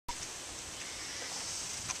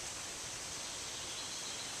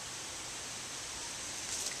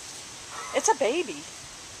It's a baby.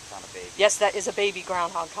 It's not a baby. Yes, that is a baby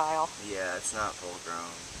groundhog, Kyle. Yeah, it's not full grown.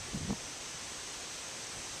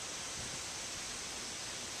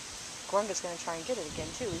 Grunga's going to try and get it again,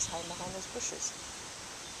 too. He's hiding behind those bushes.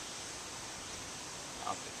 I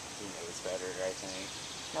don't think he knows better, I think.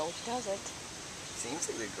 No, he doesn't. Seems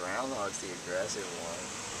like the groundhog's the aggressive one.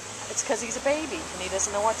 It's because he's a baby, and he doesn't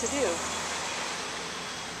know what to do.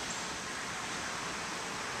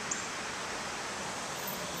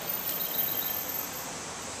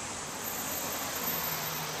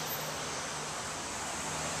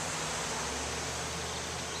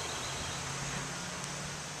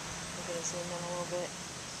 We're going to zoom in a little bit.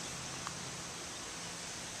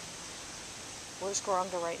 Where's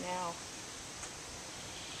Grunga right now?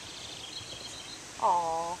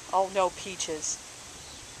 Aww. Oh no, Peaches.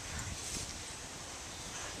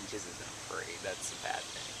 Peaches isn't afraid. That's a bad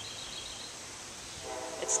thing.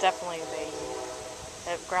 It's definitely a baby.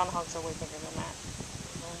 Groundhogs are way bigger than that.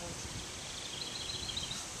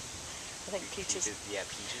 I think Peaches... Yeah,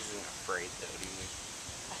 Peaches isn't afraid though, do you?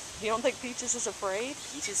 You don't think Peaches is afraid?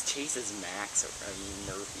 Peaches chases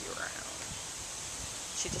Murphy around.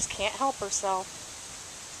 She just can't help herself.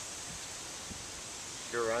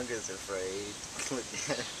 Grunga's afraid.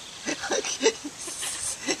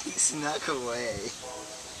 He snuck away.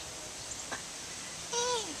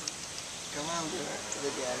 Come on,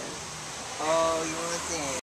 look at him. Oh, you want to dance?